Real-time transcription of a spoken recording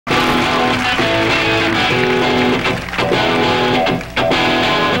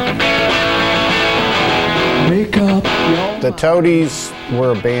The Toadies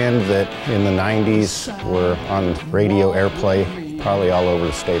were a band that in the 90s were on radio airplay probably all over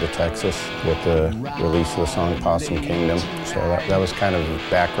the state of Texas with the release of the song Possum Kingdom. So that was kind of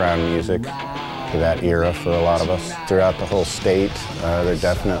background music to that era for a lot of us. Throughout the whole state, they're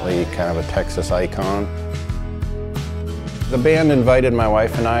definitely kind of a Texas icon. The band invited my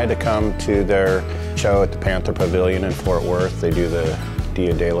wife and I to come to their show at the Panther Pavilion in Fort Worth. They do the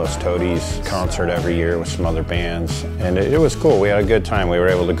Dia de los Toadies concert every year with some other bands, and it was cool. We had a good time. We were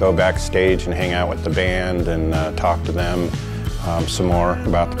able to go backstage and hang out with the band and talk to them some more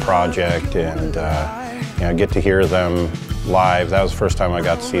about the project and get to hear them live. That was the first time I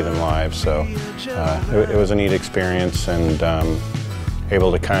got to see them live, so it was a neat experience, and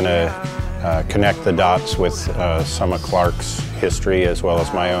able to kind of connect the dots with some of Clark's history as well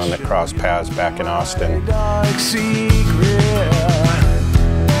as my own that crossed paths back in Austin.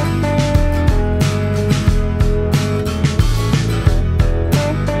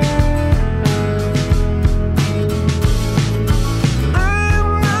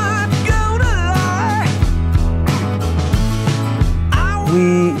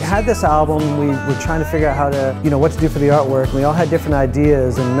 We had this album, we were trying to figure out how to, what to do for the artwork, and we all had different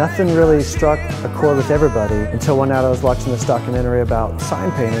ideas, and nothing really struck a chord with everybody until one night I was watching this documentary about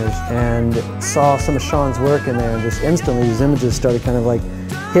sign painters and saw some of Sean's work in there, and just instantly these images started kind of like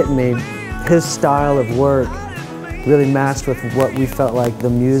hitting me. His style of work really matched with what we felt like the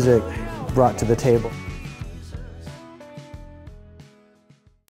music brought to the table.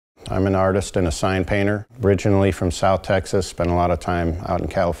 I'm an artist and a sign painter, originally from South Texas, spent a lot of time out in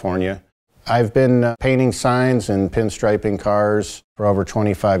California. I've been painting signs and pinstriping cars for over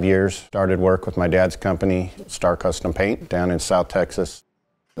 25 years. Started work with my dad's company, Starr Custom Paint, down in South Texas.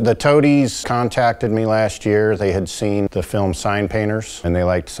 The Toadies contacted me last year. They had seen the film Sign Painters, and they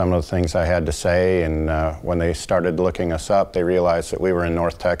liked some of the things I had to say, and when they started looking us up, they realized that we were in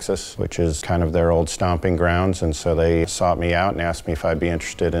North Texas, which is kind of their old stomping grounds, and so they sought me out and asked me if I'd be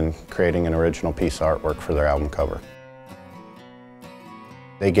interested in creating an original piece of artwork for their album cover.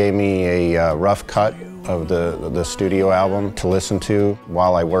 They gave me a rough cut of the studio album to listen to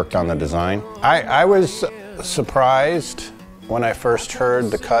while I worked on the design. I was surprised when I first heard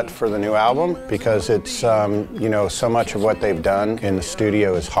the cut for the new album, because it's, so much of what they've done in the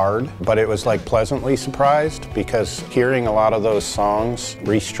studio is hard, but it was like pleasantly surprised, because hearing a lot of those songs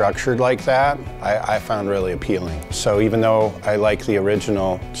restructured like that, I found really appealing. So even though I like the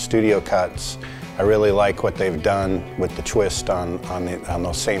original studio cuts, I really like what they've done with the twist on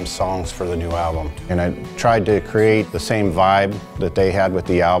those same songs for the new album. And I tried to create the same vibe that they had with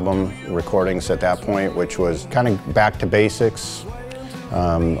the album recordings at that point, which was kind of back to basics.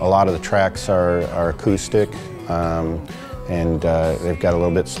 A lot of the tracks are acoustic, and they've got a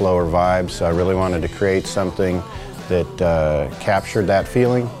little bit slower vibe, so I really wanted to create something that captured that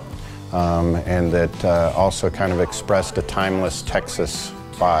feeling, and that also kind of expressed a timeless Texas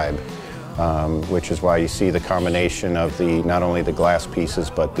vibe. Which is why you see the combination of not only the glass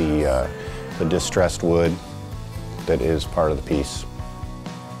pieces, but the distressed wood that is part of the piece.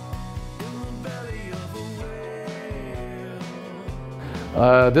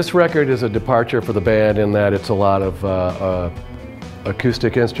 This record is a departure for the band in that it's a lot of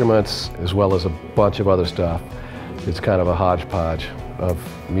acoustic instruments as well as a bunch of other stuff. It's kind of a hodgepodge of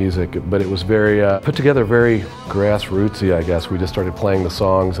music, but it was very put together, very grassrootsy, I guess. We just started playing the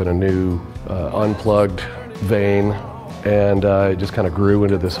songs in a new unplugged vein, and it just kind of grew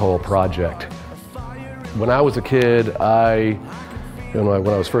into this whole project. When I was a kid, when I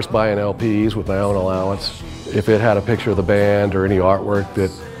was first buying LPs with my own allowance, if it had a picture of the band or any artwork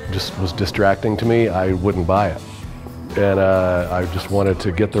that just was distracting to me, I wouldn't buy it. And I just wanted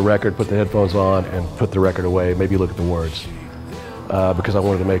to get the record, put the headphones on, and put the record away, maybe look at the words. Because I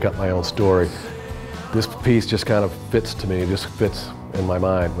wanted to make up my own story. This piece just kind of fits to me, just fits in my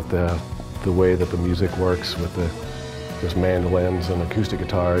mind with the way that the music works, with there's mandolins and acoustic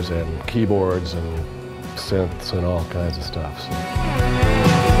guitars and keyboards and synths and all kinds of stuff. So.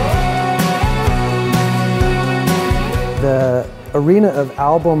 The arena of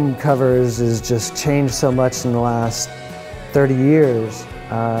album covers has just changed so much in the last 30 years.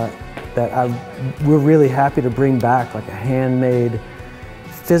 That we're really happy to bring back like a handmade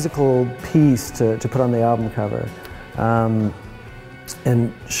physical piece to put on the album cover.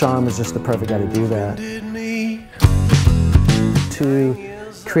 And Sean was just the perfect guy to do that. To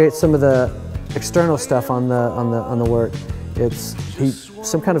create some of the external stuff on the work, it's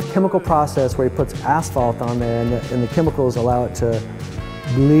some kind of chemical process where he puts asphalt on there, and the chemicals allow it to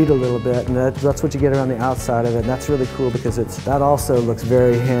bleed a little bit, and that's what you get around the outside of it. And that's really cool because that also looks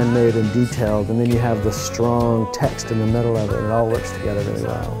very handmade and detailed, and then you have the strong text in the middle of it, and it all works together really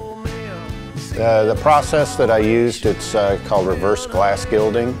well. The process that I used, it's called reverse glass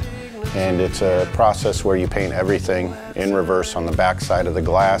gilding, and it's a process where you paint everything in reverse on the back side of the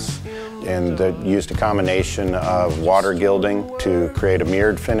glass, and used a combination of water gilding to create a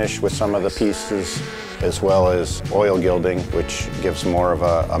mirrored finish with some of the pieces, as well as oil gilding, which gives more of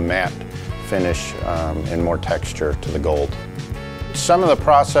a matte finish and more texture to the gold. Some of the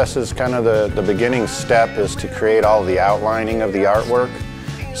processes, kind of the beginning step, is to create all the outlining of the artwork.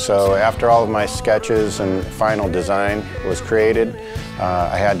 So after all of my sketches and final design was created,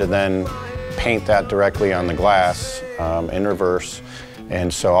 I had to then paint that directly on the glass in reverse.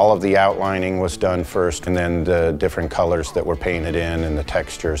 And so all of the outlining was done first, and then the different colors that were painted in and the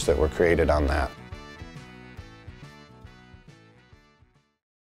textures that were created on that.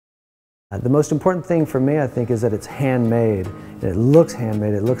 The most important thing for me, I think, is that it's handmade. It looks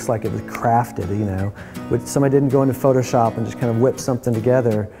handmade. It looks like it was crafted, you know. Somebody didn't go into Photoshop and just kind of whip something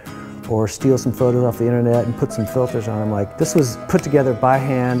together or steal some photos off the internet and put some filters on them. Like, this was put together by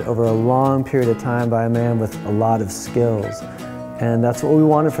hand over a long period of time by a man with a lot of skills. And that's what we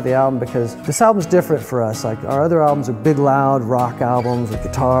wanted for the album, because this album's different for us. Like, our other albums are big, loud rock albums with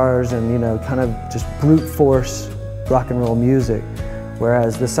guitars and, you know, kind of just brute force rock and roll music.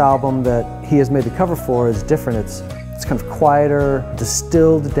 Whereas this album that he has made the cover for is different. It's kind of quieter,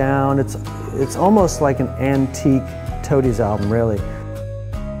 distilled down. It's almost like an antique Toadies album, really.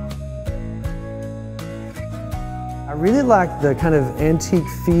 I really like the kind of antique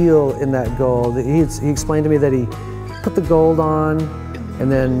feel in that gold. He explained to me that he put the gold on,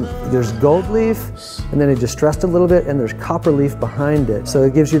 and then there's gold leaf, and then he distressed a little bit, and there's copper leaf behind it. So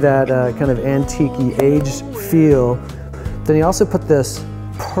it gives you that kind of antique-y aged feel. Then he also put this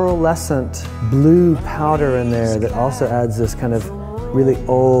pearlescent blue powder in there that also adds this kind of really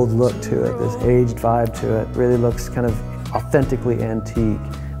old look to it, this aged vibe to it. Really looks kind of authentically antique,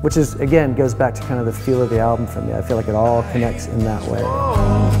 which is, again, goes back to kind of the feel of the album for me. I feel like it all connects in that way.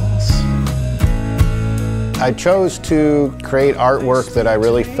 I chose to create artwork that I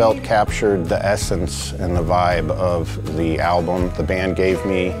really felt captured the essence and the vibe of the album the band gave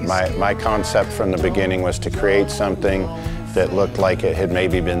me. My concept from the beginning was to create something that looked like it had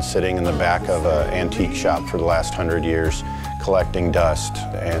maybe been sitting in the back of an antique shop for the last 100 years, collecting dust.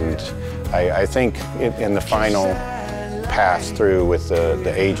 And I think in the final pass through with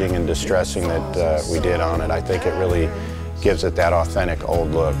the aging and distressing that we did on it, I think it really gives it that authentic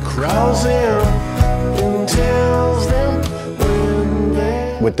old look.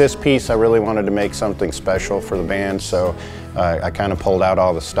 With this piece, I really wanted to make something special for the band, so I kind of pulled out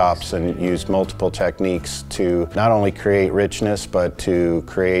all the stops and used multiple techniques to not only create richness, but to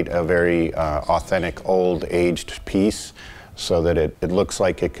create a very authentic, old, aged piece so that it looks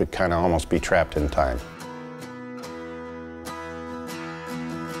like it could kind of almost be trapped in time.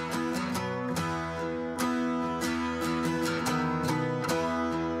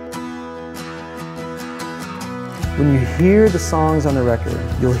 When you hear the songs on the record,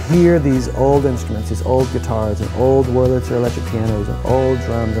 you'll hear these old instruments, these old guitars and old Wurlitzer electric pianos and old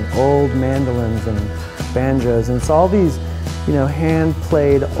drums and old mandolins and banjos, and it's all these, you know,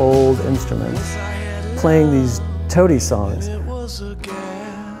 hand-played old instruments playing these Toadies songs.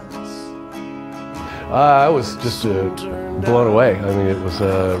 I was just blown away. I mean, it was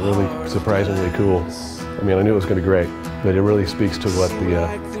really surprisingly cool. I mean, I knew it was going to be great, but it really speaks to what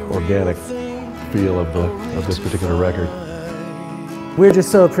the organic feel of this particular record. We're just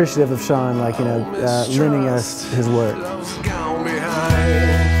so appreciative of Sean, like, you know, lending us his work.